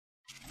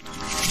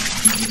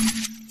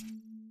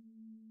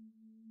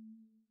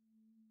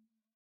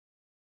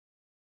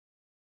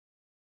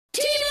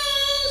Teamo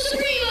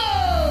Supremo!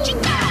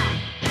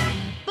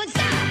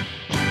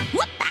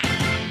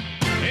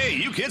 Hey,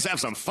 you kids have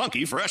some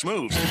funky, fresh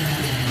moves.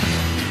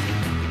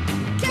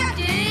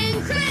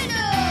 Captain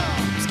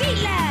Crandall!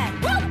 Skate Lad!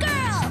 Rope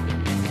Girl!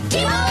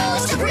 Teamo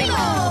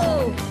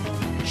Supremo!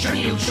 Shouldn't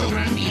you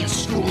children be in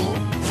school?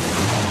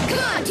 Come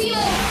on,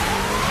 Teamo!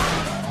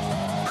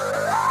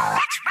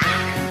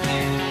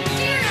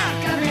 Fear not,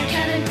 Governor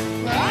Kevin.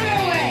 We're on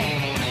our way.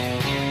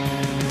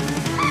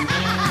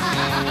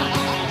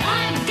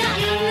 I've got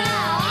you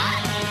now.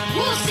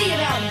 We'll see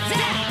about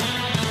that.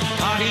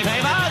 Party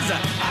favors!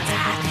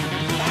 Attack!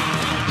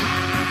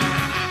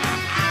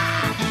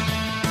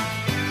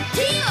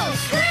 Teamo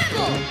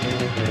Scramble!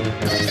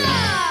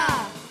 Huzzah!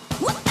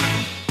 Whoop-ah!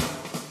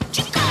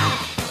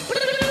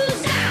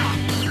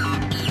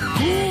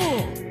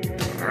 Cool.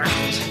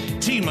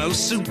 Teamo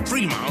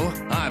Supremo,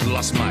 I've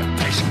lost my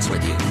patience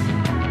with you.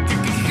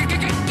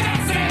 Get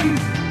them!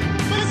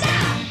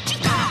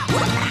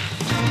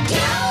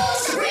 Teamo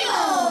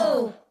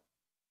Supremo!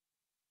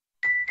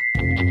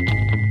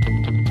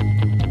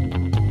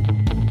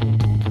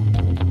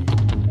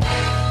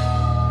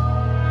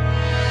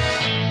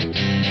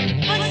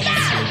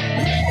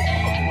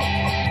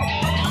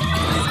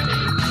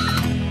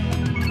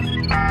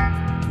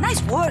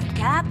 Nice work,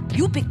 Cap.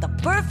 You picked the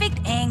perfect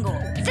angle.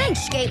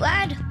 Thanks, Skate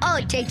Lad. All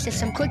it takes is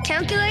some quick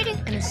calculating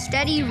and a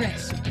steady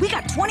wrist. We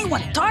got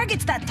 21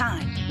 targets that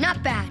time.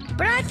 Not bad,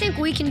 but I think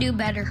we can do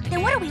better.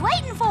 Then what are we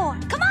waiting for?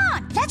 Come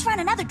on, let's run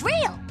another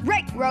drill.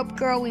 Right, Rope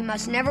Girl, we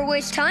must never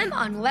waste time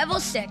on level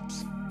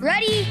 6.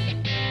 Ready?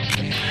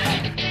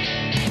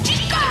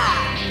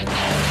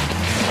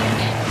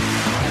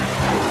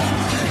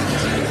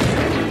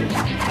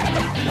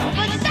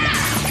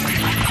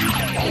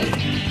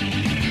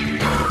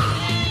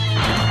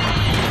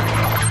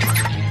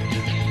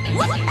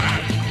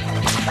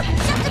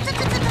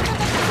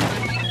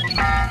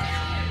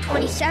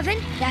 $27?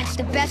 That's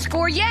the best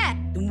score yet.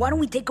 Then why don't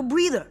we take a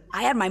breather?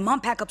 I had my mom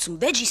pack up some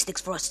veggie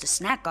sticks for us to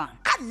snack on.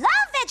 I love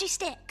veggie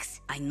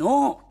sticks. I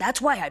know. That's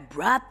why I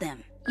brought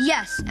them.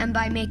 Yes, and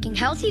by making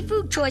healthy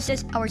food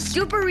choices, our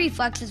super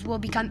reflexes will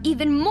become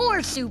even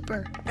more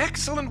super.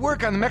 Excellent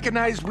work on the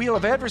mechanized wheel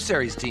of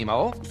adversaries,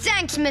 Teamo.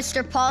 Thanks,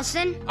 Mr.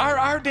 Paulson. Are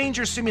our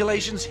danger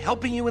simulations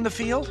helping you in the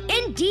field?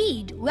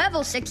 Indeed,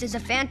 Level 6 is a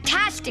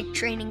fantastic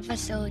training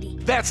facility.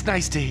 That's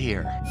nice to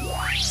hear.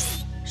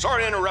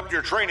 Sorry to interrupt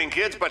your training,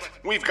 kids, but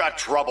we've got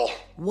trouble.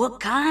 What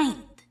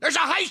kind? There's a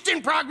heist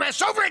in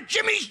progress over at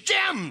Jimmy's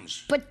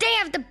Gems! But they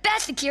have the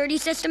best security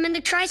system in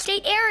the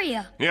tri-state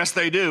area. Yes,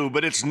 they do,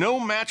 but it's no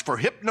match for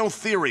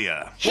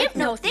Hypnotheria.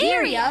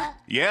 Hypnotheria?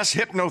 Yes,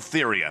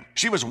 Hypnotheria.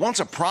 She was once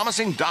a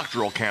promising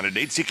doctoral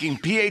candidate seeking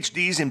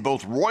PhDs in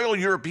both Royal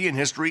European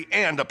history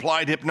and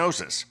applied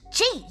hypnosis.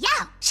 Gee,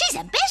 yeah, she's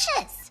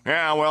ambitious.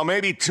 Yeah, well,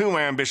 maybe too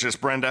ambitious,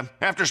 Brenda.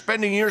 After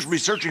spending years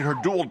researching her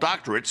dual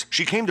doctorates,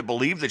 she came to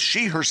believe that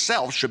she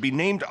herself should be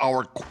named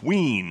our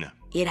queen.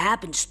 It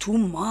happens too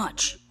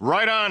much.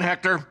 Right on,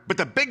 Hector. But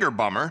the bigger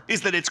bummer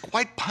is that it's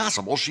quite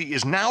possible she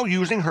is now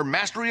using her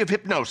mastery of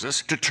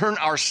hypnosis to turn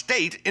our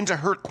state into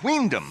her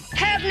queendom.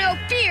 Have no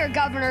fear,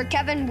 Governor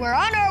Kevin. We're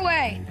on our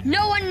way.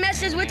 No one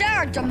messes with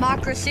our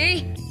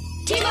democracy.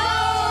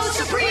 Teamo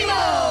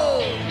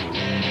Supremo!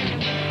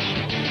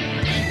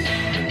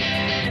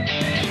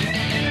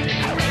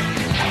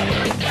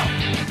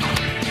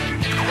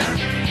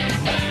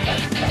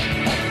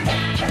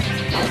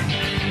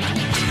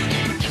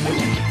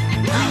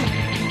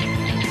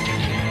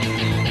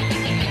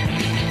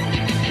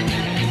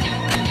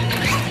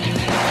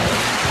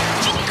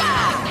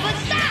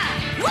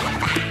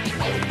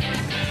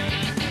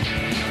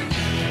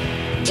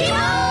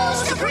 Teamo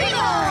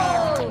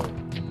Supremo!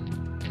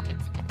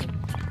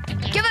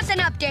 Give us an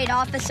update,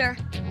 officer.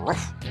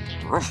 Ruff,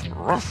 ruff,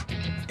 ruff.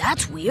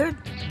 That's weird.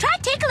 Try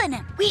tickling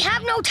him. We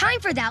have no time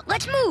for that.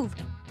 Let's move.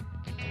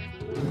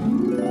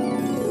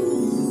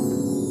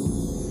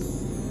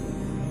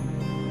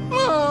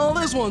 Well,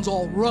 this one's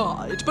all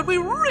right, but we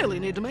really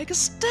need to make a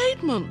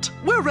statement.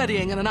 We're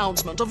readying an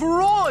announcement of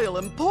royal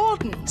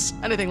importance.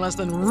 Anything less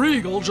than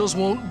regal just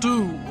won't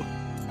do.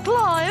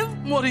 Clive,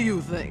 what do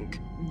you think?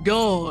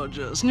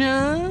 Gorgeous,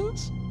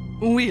 yes?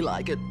 We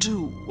like it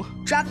too.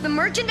 Drop the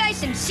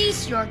merchandise and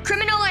cease your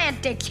criminal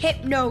antics,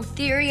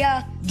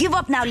 Hypnotheria. Give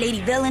up now, Lady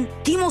Villain.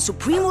 Teamo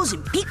Supremo's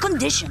in peak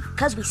condition.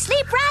 Cause we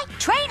sleep right,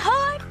 train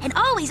hard, and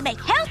always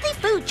make healthy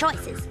food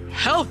choices.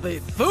 Healthy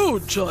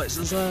food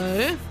choices,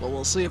 eh? Well,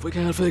 we'll see if we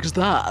can't fix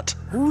that.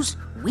 Who's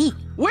we?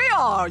 We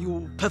are,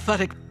 you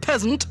pathetic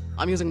peasant.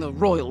 I'm using the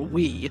royal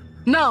we.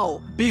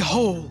 Now,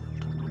 behold.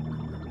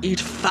 Eat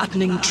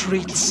fattening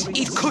treats.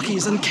 Eat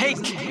cookies and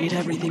cake. Eat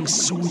everything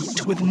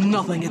sweet with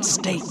nothing at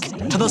stake.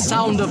 To the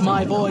sound of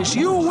my voice,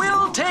 you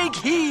will take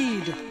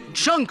heed.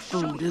 Junk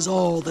food is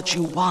all that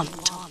you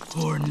want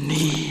or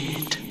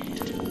need.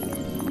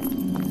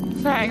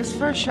 Thanks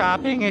for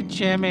shopping at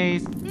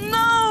Jimmy's.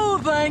 No,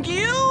 thank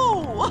you!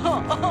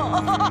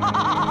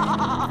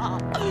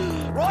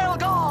 Royal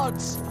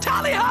guards,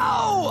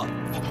 tally-ho!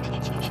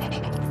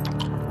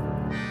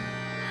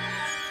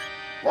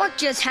 What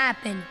just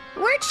happened?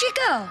 Where'd she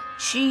go?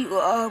 She,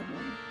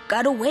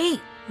 got away.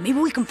 Maybe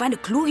we can find a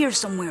clue here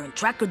somewhere and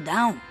track her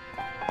down.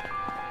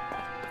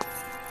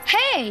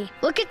 Hey,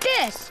 look at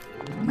this.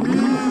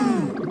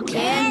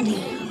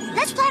 Candy.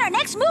 Let's plan our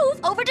next move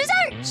over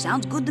dessert.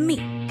 Sounds good to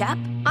me. Cap?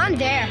 I'm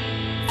there.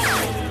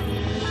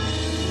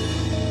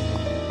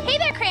 Hey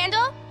there,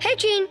 Crandall. Hey,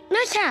 Jean,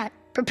 nice hat.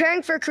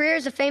 Preparing for a career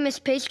as a famous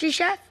pastry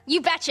chef?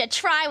 You betcha.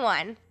 Try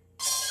one.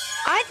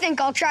 I think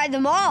I'll try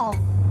them all.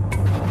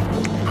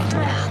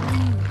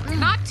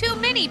 Not too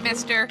many,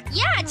 mister.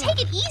 Yeah,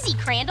 take it easy,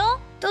 Crandall.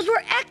 Those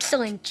were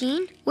excellent,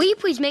 Jean. Will you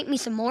please make me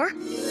some more?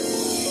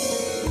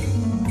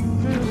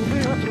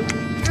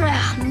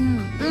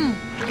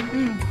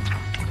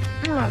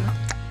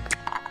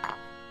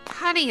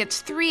 Honey, it's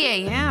 3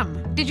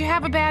 a.m. Did you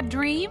have a bad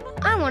dream?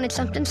 I wanted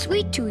something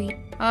sweet to eat.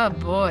 Oh,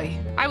 boy.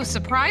 I was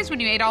surprised when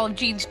you ate all of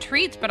Jean's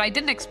treats, but I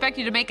didn't expect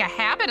you to make a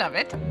habit of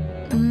it.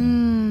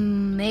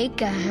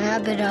 Make a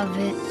habit of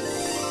it.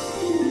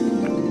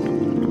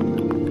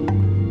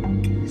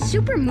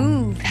 Super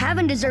move,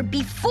 having dessert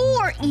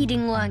before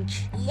eating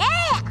lunch.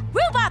 Yeah,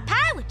 rhubarb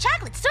pie with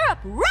chocolate syrup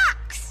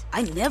rocks.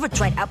 I never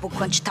tried apple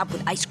crunch topped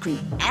with ice cream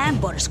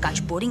and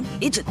butterscotch pudding.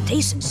 It's a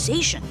taste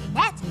sensation.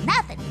 That's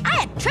nothing.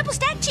 I had triple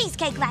stacked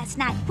cheesecake last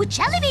night with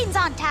jelly beans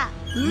on top.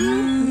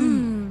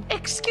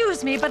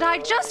 Excuse me, but I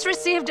just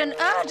received an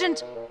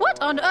urgent...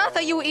 What on earth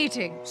are you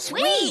eating?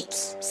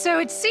 Sweets. So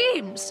it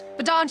seems.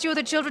 But aren't you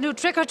the children who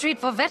trick-or-treat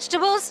for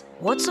vegetables?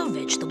 What's a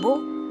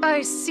vegetable?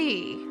 I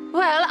see.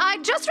 Well, I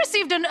just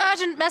received an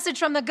urgent message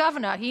from the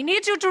governor. He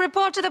needs you to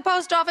report to the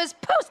post office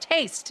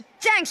post-haste.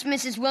 Thanks,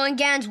 Mrs.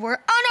 Willingans. We're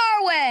on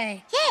our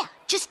way. Yeah,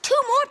 just 2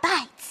 more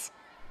bites.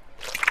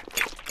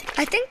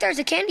 I think there's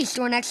a candy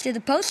store next to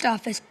the post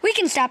office. We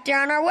can stop there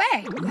on our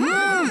way.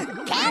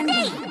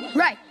 Candy.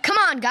 Right, come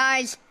on,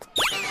 guys.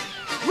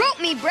 Rope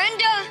me,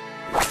 Brenda.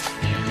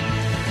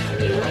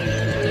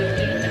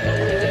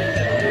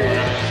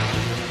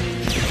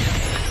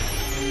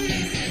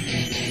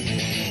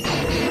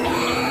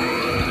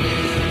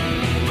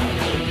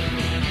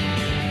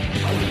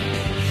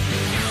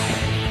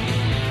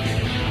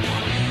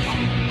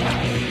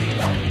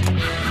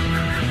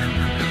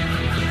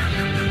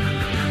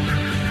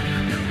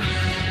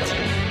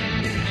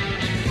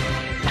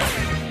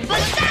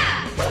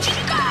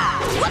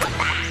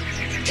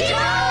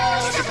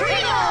 Teamo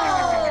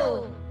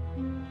Supremo!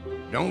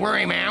 Don't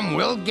worry, ma'am.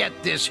 We'll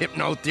get this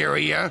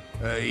hypnotheria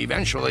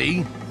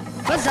eventually.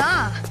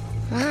 Huzzah!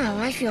 Wow,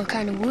 I feel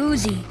kind of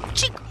woozy.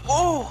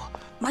 Oh,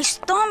 my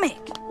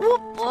stomach.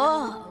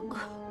 Bug.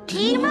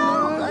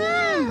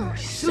 Teamo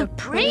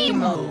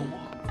Supremo.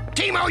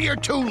 Teamo, you're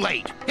too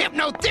late.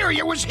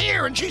 Hypnotheria was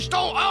here, and she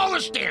stole all the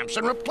stamps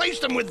and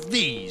replaced them with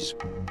these.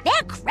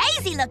 They're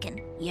crazy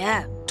looking.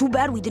 Yeah, too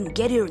bad we didn't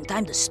get here in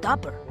time to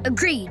stop her.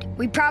 Agreed.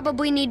 We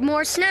probably need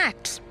more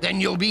snacks. Then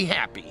you'll be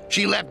happy.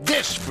 She left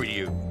this for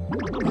you.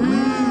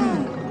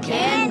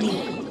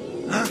 Candy.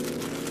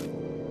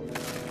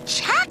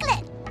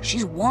 Chocolate.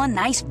 She's one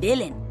nice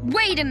villain.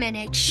 Wait a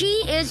minute.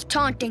 She is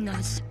taunting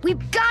us.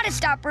 We've got to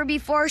stop her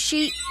before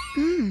she...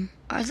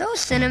 Are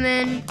those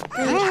cinnamon?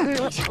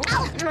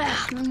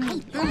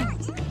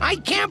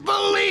 I can't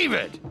believe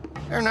it.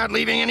 They're not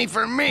leaving any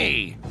for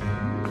me.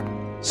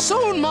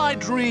 Soon my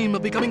dream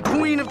of becoming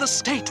queen of the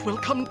state will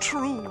come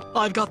true.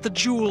 I've got the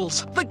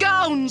jewels, the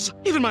gowns,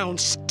 even my own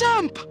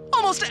stamp.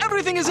 Almost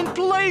everything is in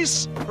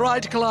place.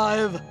 Right,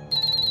 Clive?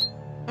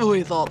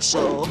 We thought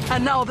so.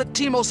 And now that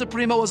Teamo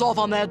Supremo is off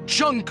on their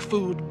junk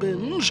food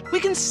binge, we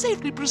can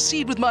safely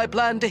proceed with my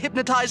plan to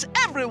hypnotize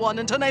everyone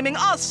into naming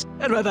us,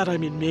 and by that I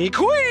mean me,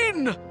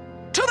 queen! To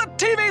the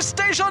TV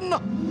station!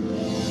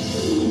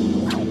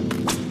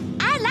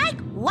 I like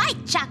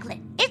white chocolate.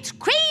 It's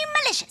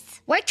cream-malicious.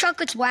 White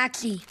chocolate's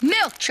waxy.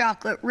 Milk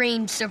chocolate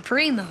reigns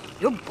supremo.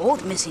 You're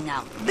both missing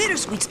out.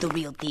 Bittersweet's the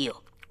real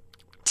deal.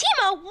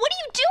 Teamo, what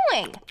are you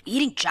doing?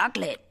 Eating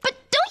chocolate. But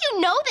don't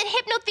you know that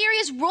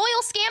Hypnotheria's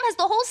royal scam has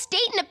the whole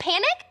state in a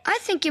panic? I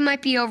think you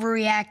might be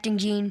overreacting,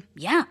 Jean.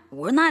 Yeah,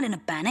 we're not in a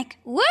panic.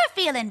 We're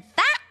feeling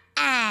fine.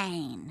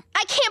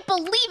 I can't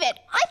believe it.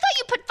 I thought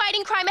you put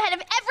fighting crime ahead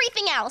of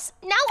everything else.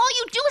 Now all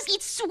you do is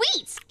eat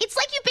sweets. It's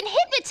like you've been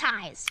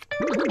hypnotized.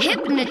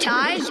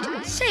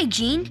 Hypnotized? Say,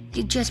 Jean,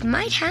 you just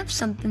might have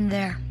something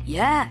there.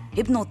 Yeah,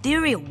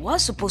 Hypnotheria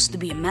was supposed to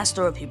be a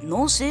master of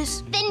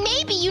hypnosis. Then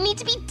maybe you need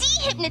to be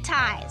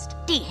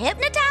dehypnotized.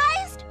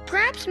 Dehypnotized?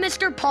 Perhaps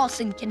Mr.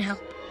 Paulson can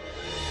help.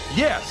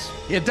 Yes,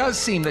 it does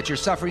seem that you're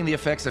suffering the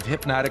effects of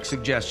hypnotic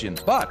suggestion,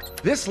 but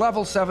this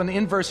level 7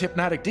 inverse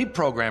hypnotic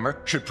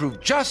deprogrammer should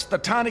prove just the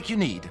tonic you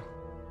need.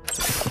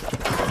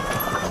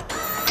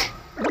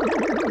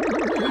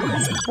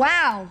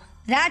 Wow,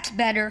 that's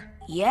better.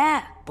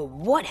 Yeah, but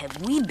what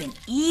have we been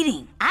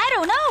eating? I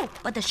don't know,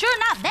 but they're sure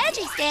not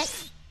veggie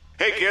sticks.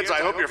 Hey kids, I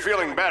hope you're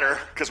feeling better,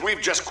 because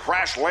we've just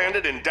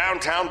crash-landed in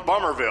downtown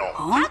Bummerville.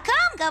 How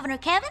come, Governor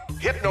Kevin?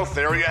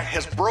 Hypnotheria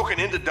has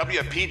broken into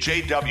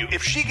WPJW.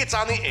 If she gets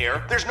on the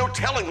air, there's no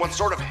telling what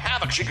sort of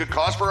havoc she could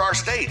cause for our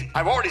state.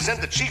 I've already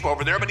sent the chief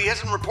over there, but he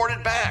hasn't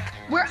reported back.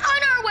 We're on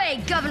our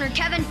way, Governor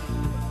Kevin.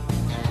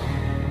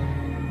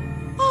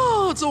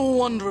 It's a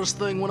wondrous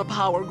thing when a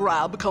power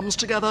grab comes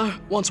together.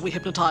 Once we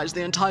hypnotize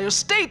the entire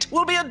state,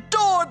 we'll be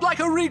adored like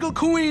a regal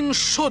queen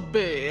should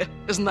be.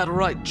 Isn't that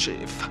right,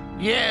 Chief?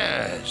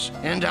 Yes,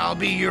 and I'll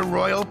be your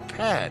royal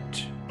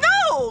pet.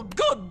 No!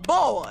 Good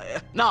boy!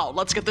 Now,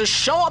 let's get this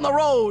show on the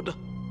road!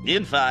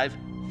 In 5,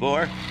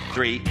 4,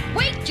 3...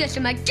 Wait just a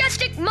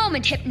majestic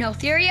moment,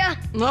 Hypnotheria.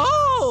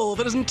 No,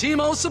 that isn't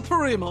Teamo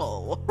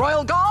Supremo.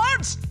 Royal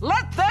Guards,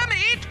 let them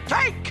eat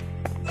cake!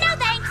 No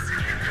thanks.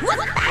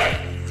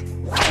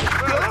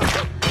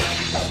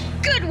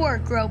 Good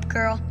work, Rope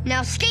Girl.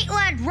 Now, Skate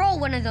Lad, roll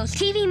one of those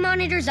TV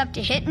monitors up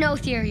to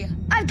Hypnotheria.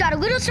 I've got a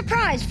little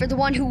surprise for the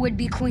one who would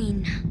be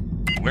queen.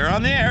 We're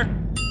on the air.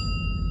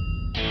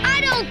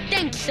 I don't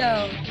think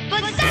so.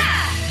 But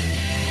that!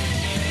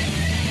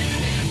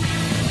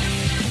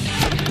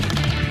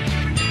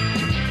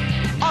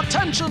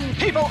 Attention,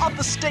 people of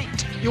the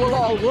state! You will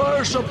all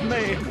worship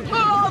me,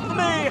 love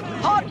me,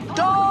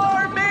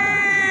 adore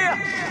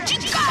me!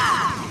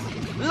 Chica!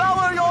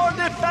 Lower your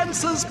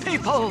defenses,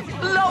 people!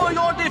 Lower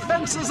your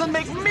defenses and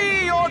make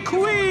me your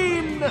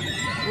queen!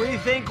 We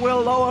think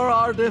we'll lower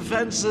our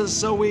defenses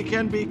so we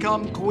can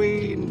become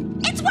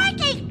queen. It's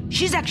working!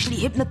 She's actually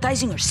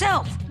hypnotizing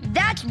herself.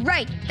 That's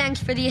right.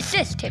 Thanks for the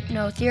assist,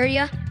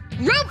 Hypnotheria.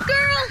 Rope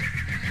Girl!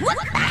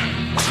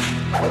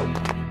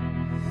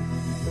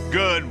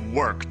 Good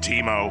work,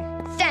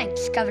 Teamo.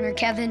 Thanks, Governor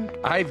Kevin.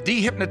 I've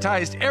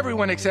dehypnotized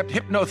everyone except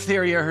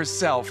Hypnotheria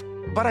herself,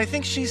 but I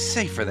think she's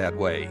safer that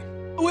way.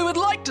 We would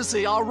like to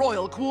see our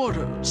royal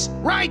quarters.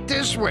 Right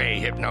this way,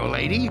 Hypno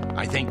Lady.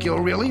 I think you'll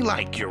really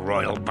like your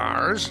royal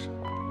bars.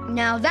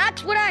 Now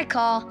that's what I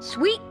call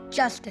sweet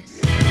justice.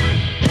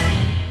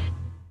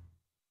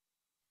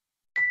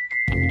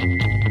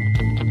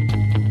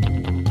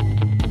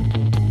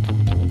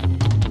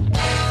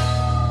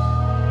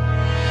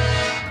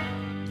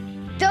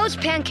 Those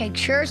pancakes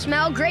sure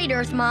smell great,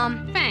 Earth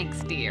Mom.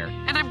 Thanks, dear.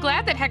 And I'm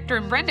glad that Hector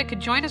and Brenda could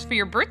join us for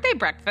your birthday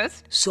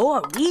breakfast. So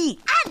are we.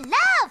 I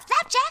love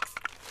flapjacks.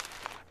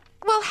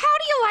 Well, how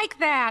do you like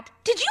that?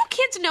 Did you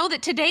kids know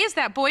that today is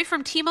that boy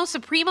from Teamo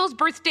Supremo's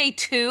birthday,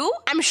 too?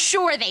 I'm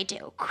sure they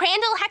do.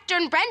 Crandall, Hector,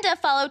 and Brenda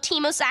follow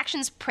Teamo's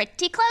actions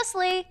pretty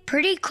closely.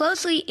 Pretty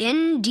closely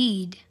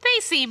indeed. They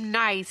seem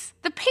nice.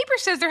 The paper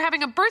says they're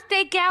having a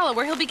birthday gala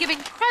where he'll be giving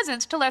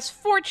presents to less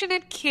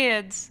fortunate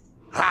kids.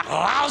 That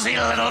lousy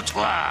little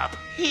twerp!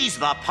 He's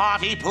the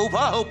party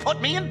pooper who put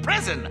me in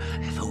prison.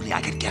 If only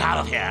I could get out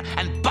of here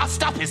and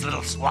bust up his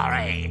little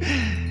soiree.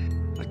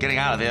 But getting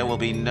out of there will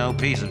be no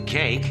piece of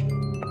cake.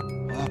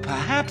 Or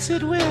perhaps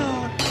it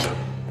will.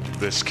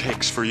 This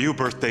cake's for you,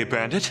 birthday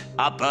bandit.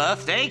 A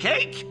birthday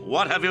cake?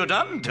 What have you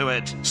done to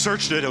it?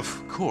 Searched it, of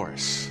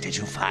course. Did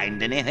you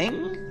find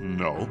anything?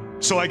 No.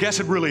 So I guess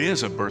it really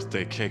is a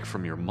birthday cake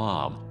from your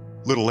mom.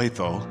 Little late,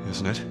 though,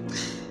 isn't it?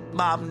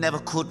 Mom never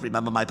could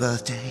remember my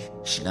birthday.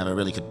 She never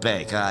really could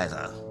bake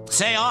either.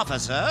 Say,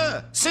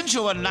 officer, since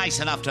you were nice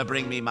enough to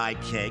bring me my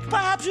cake,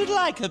 perhaps you'd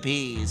like a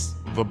piece.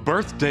 The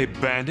birthday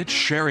bandit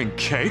sharing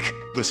cake?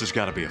 This has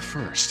got to be a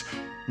first.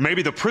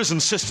 Maybe the prison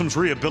system's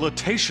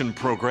rehabilitation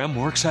program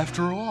works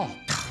after all.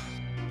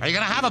 Are you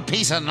gonna have a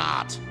piece or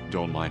not?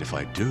 Don't mind if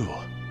I do.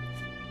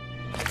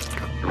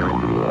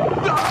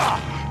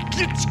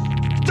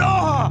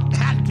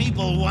 And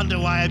people wonder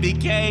why I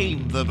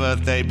became the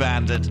birthday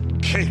bandit.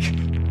 Cake.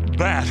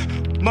 That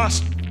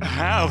must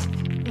have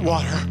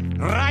water.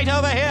 Right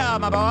over here,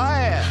 my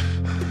boy.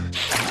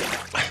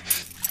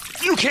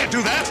 You can't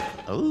do that.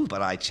 Oh,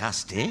 but I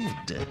just did.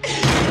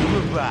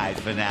 Right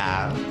for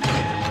now.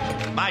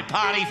 My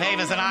party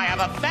favors and I have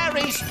a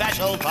very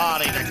special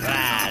party to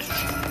crash.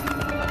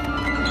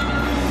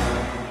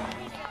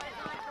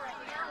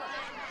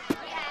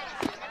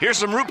 Here's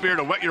some root beer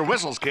to wet your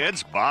whistles,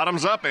 kids.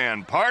 Bottoms up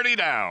and party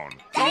down.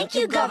 Thank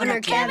you, Governor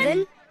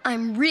Kevin.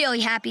 I'm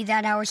really happy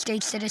that our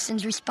state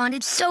citizens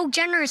responded so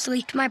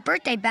generously to my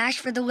birthday bash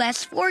for the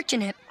less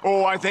fortunate.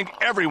 Oh, I think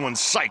everyone's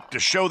psyched to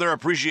show their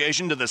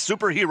appreciation to the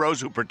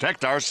superheroes who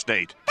protect our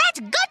state. That's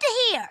good to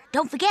hear.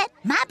 Don't forget,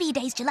 my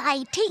B-Day's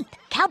July 18th.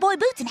 Cowboy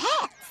boots and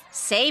hats.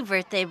 Say,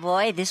 birthday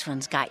boy, this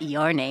one's got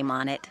your name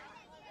on it.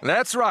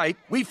 That's right.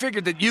 We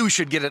figured that you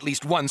should get at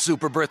least one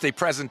super birthday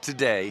present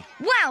today.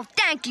 Wow,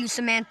 thank you,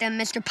 Samantha and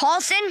Mr.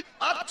 Paulson.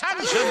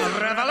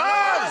 Attention,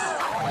 revelers!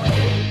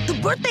 The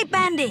birthday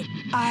bandit!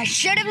 I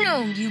should have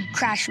known you'd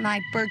crash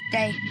my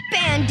birthday,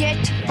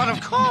 bandit. But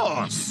of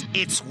course,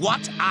 it's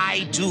what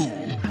I do.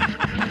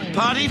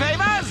 Party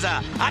favors,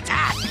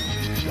 attack!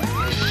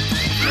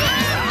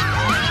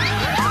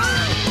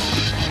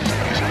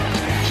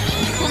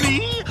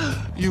 Me?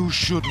 You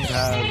shouldn't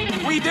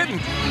have. We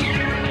didn't.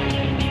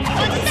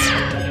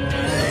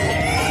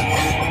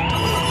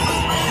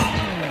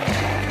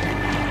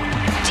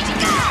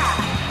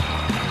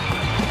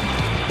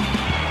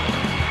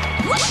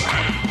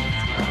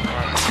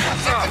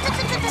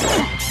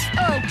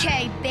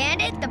 Okay,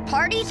 Bandit, the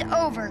party's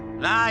over.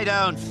 I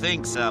don't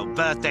think so,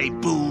 birthday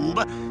boob.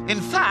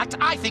 In fact,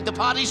 I think the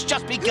party's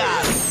just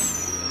begun.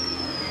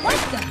 What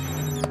the?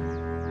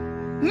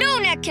 No,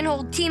 that can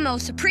hold Teamo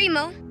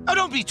Supremo. Oh,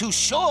 don't be too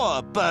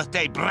sure,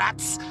 birthday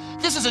brats.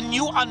 This is a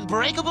new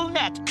unbreakable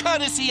net,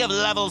 courtesy of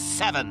level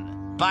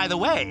 7. By the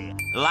way,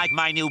 like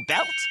my new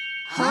belt?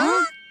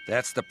 Huh?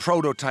 That's the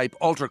prototype,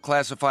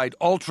 ultra-classified,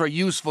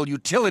 ultra-useful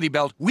utility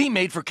belt we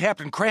made for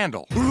Captain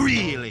Crandall.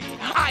 Really?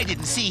 I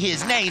didn't see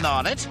his name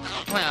on it.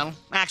 Well,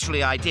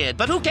 actually I did,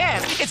 but who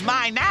cares? It's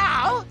mine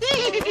now!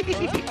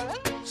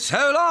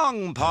 So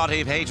long,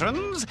 party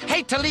patrons.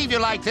 Hate to leave you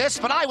like this,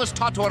 but I was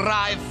taught to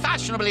arrive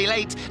fashionably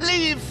late,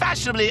 leave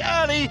fashionably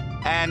early,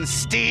 and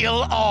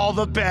steal all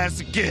the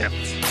best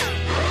gifts.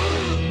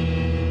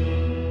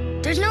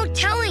 There's no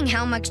telling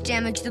how much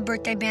damage the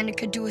birthday bandit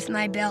could do with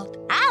my belt.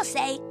 I'll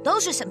say,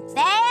 those are some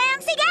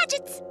fancy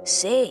gadgets.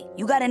 Say,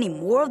 you got any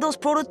more of those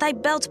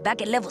prototype belts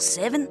back at level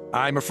 7?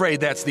 I'm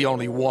afraid that's the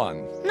only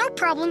one. No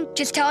problem.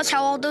 Just tell us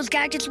how all those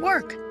gadgets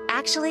work.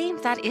 Actually,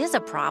 that is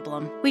a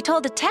problem. We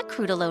told the tech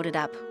crew to load it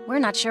up. We're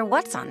not sure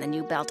what's on the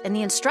new belt, and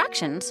the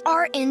instructions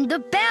are in the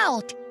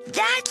belt.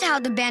 That's how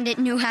the bandit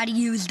knew how to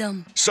use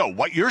them. So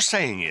what you're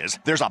saying is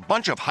there's a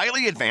bunch of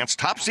highly advanced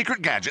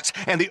top-secret gadgets,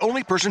 and the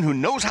only person who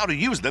knows how to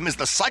use them is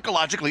the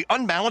psychologically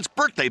unbalanced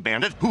birthday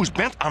bandit who's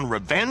bent on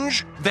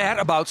revenge? That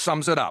about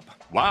sums it up.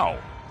 Wow,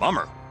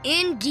 bummer.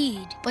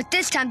 Indeed. But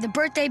this time the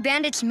birthday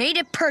bandits made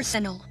it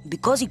personal.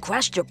 Because he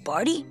crashed your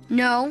party?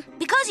 No.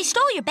 Because he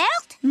stole your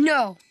belt?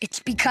 No. It's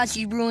because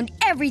he ruined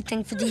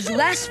everything for these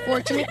less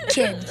fortunate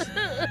kids.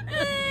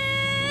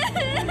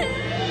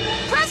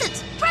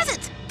 Presents!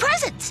 Presents!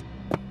 Presents!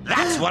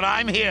 That's what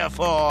I'm here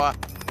for.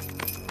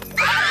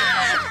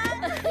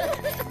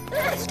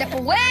 Step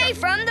away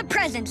from the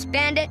presents,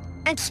 Bandit.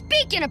 And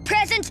speaking of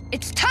presents,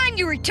 it's time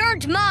you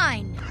returned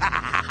mine.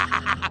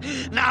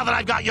 Now that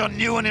I've got your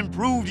new and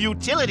improved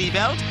utility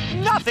belt,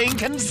 nothing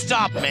can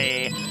stop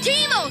me.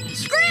 Teamo,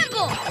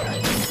 scramble!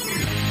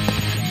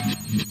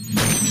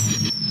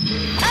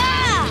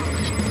 Ah!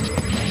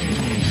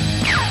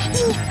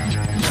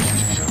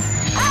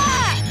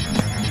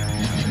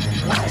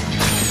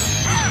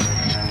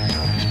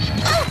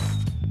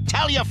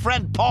 Tell your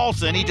friend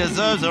Paulson he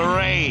deserves a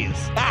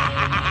raise.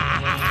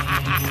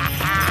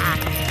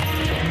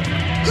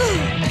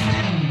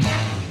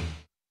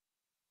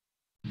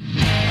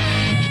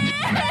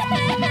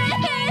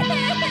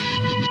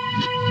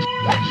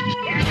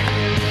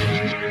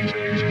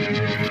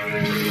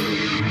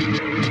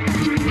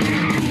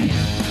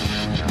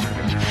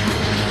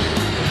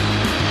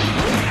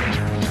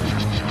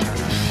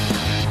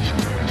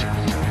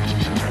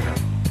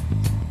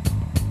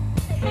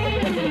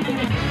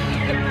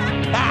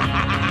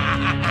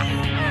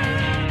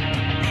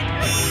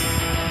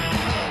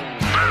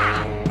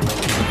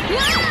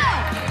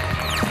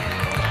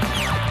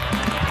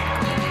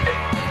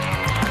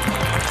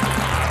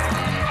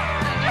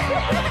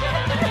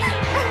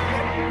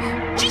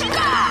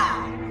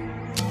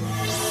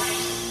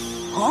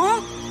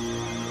 Huh?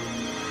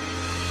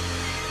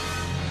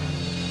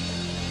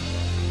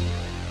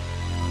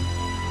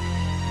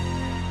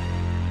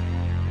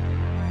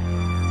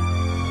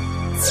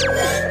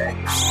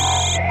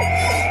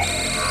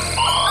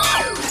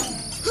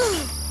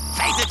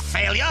 Face it,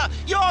 failure,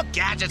 your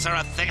gadgets are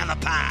a thing of the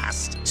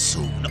past.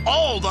 Soon,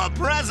 all the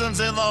presents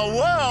in the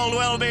world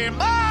will be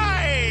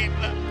mine!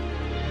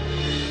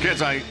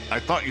 Kids, I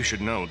thought you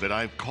should know that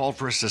I've called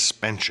for a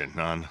suspension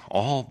on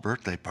all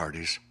birthday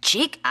parties.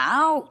 Chick,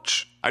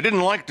 ouch. I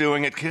didn't like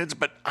doing it, kids,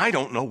 but I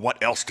don't know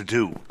what else to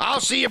do. I'll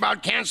see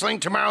about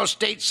canceling tomorrow's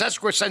state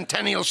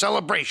sesquicentennial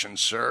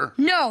celebrations, sir.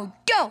 No,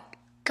 don't.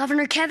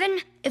 Governor Kevin,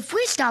 if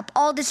we stop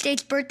all the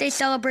state's birthday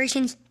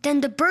celebrations,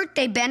 then the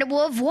birthday bandit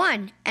will have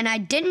won, and I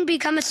didn't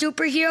become a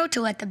superhero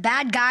to let the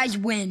bad guys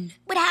win.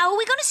 But how are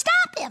we going to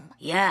stop him?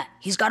 Yeah,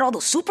 he's got all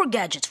those super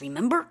gadgets,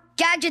 remember?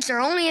 Gadgets are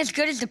only as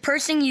good as the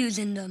person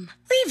using them.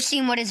 We've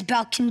seen what his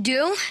belt can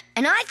do,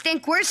 and I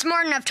think we're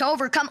smart enough to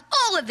overcome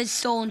all of his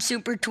stolen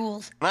super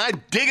tools. I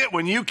dig it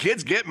when you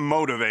kids get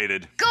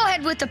motivated. Go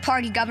ahead with the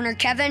party, Governor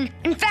Kevin.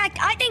 In fact,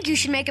 I think you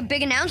should make a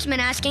big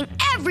announcement asking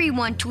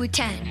everyone to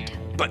attend.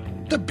 But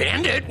the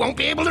bandit won't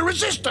be able to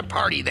resist a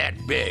party that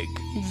big.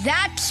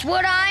 That's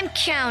what I'm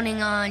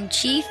counting on,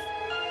 Chief.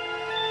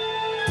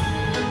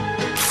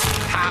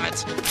 Have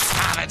it!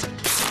 Have it!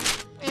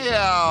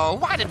 Ew,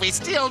 why did we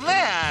steal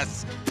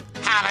this?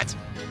 Have it!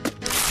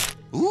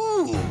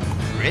 Ooh,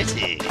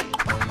 pretty.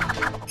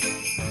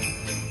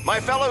 My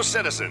fellow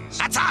citizens.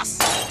 That's us!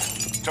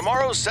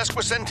 Tomorrow's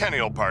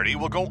sesquicentennial party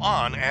will go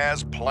on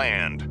as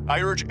planned.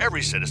 I urge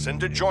every citizen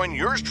to join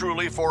yours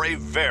truly for a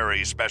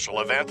very special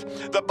event,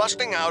 the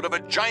busting out of a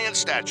giant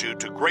statue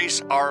to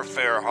grace our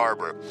fair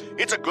harbor.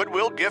 It's a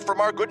goodwill gift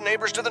from our good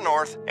neighbors to the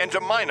north, and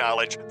to my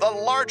knowledge, the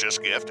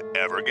largest gift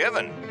ever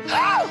given.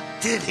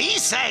 Did he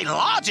say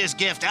largest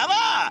gift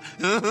ever?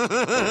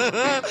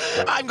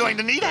 I'm going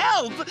to need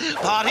help.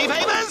 Party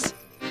favors?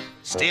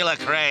 Steal a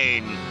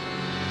crane.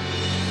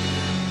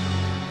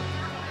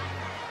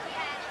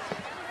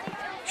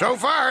 So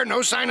far,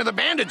 no sign of the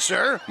bandit,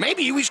 sir.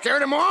 Maybe we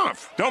scared him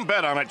off. Don't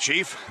bet on it,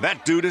 Chief.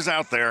 That dude is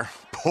out there,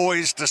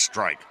 poised to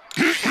strike.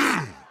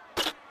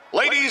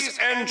 Ladies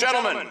and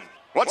gentlemen,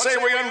 what say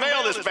we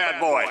unveil this bad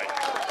boy?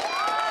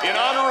 In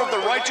honor of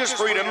the righteous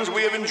freedoms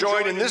we have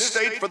enjoyed in this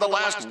state for the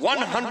last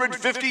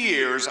 150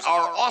 years,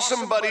 our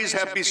awesome buddies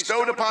have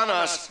bestowed upon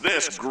us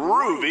this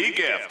groovy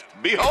gift.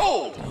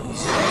 Behold!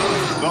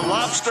 The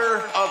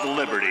Lobster of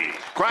Liberty,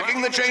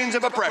 cracking the chains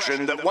of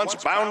oppression that once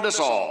bound us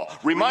all,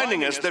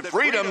 reminding us that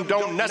freedom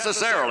don't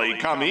necessarily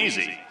come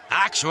easy.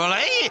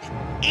 Actually,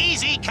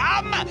 easy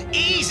come,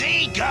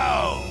 easy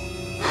go.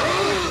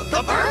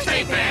 The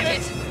birthday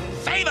bandit!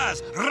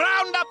 Favors,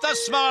 round up the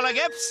smaller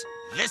gifts.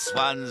 This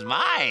one's mine.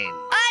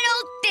 I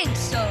don't think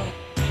so.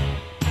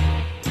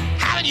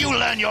 Haven't you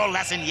learned your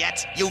lesson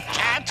yet? You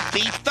can't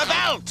beat the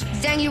belt.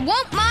 Then you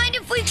won't mind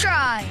if we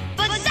try.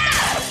 But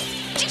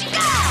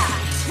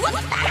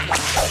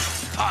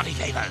Party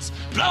favors,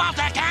 blow out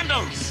their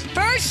candles.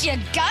 First, you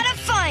gotta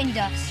find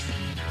us.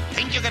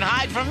 Think you can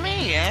hide from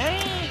me,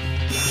 eh?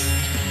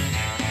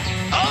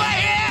 Over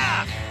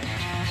here!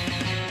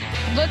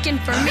 Looking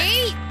for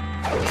me?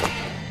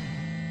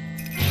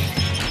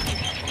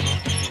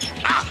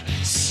 Ah,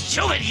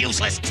 stupid,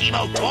 useless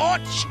Teamo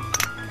torch!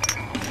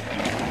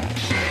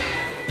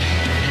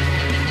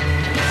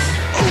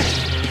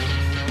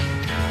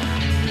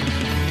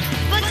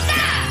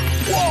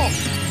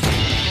 Whoa!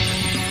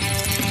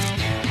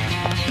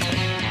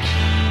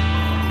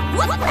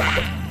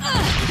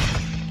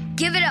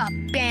 Give it up,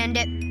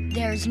 Bandit.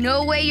 There's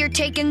no way you're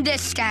taking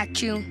this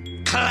statue.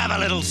 Clever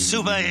little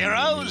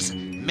superheroes.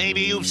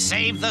 Maybe you've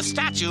saved the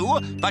statue,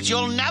 but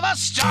you'll never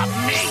stop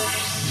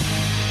me.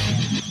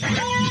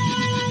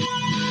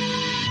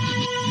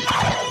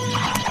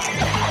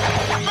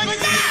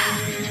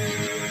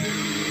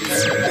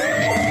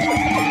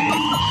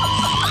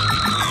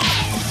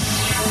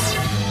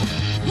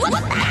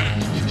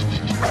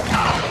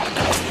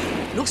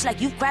 Looks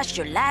like you've crashed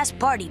your last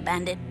party,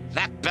 Bandit.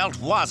 That belt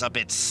was a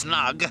bit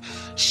snug.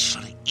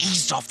 Should have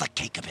eased off the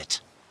cake a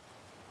bit.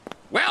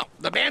 Well,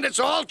 the bandit's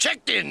all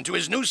checked in to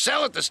his new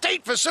cell at the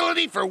State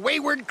Facility for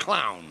Wayward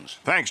Clowns.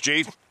 Thanks,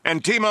 Chief.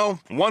 And Teamo,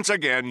 once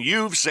again,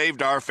 you've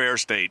saved our fair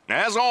state.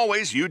 As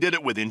always, you did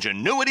it with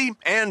ingenuity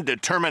and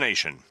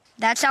determination.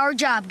 That's our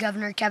job,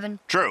 Governor Kevin.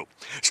 True.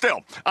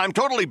 Still, I'm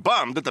totally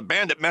bummed that the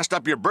bandit messed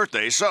up your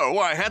birthday, so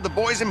I had the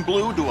boys in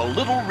blue do a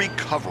little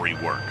recovery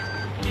work.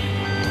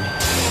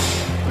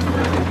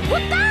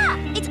 What the?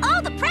 It's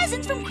all the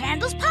presents from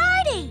Crandall's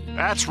party.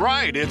 That's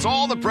right. It's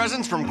all the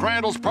presents from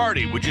Crandall's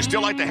party. Would you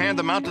still like to hand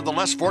them out to the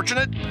less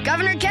fortunate?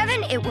 Governor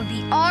Kevin, it would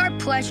be our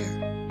pleasure.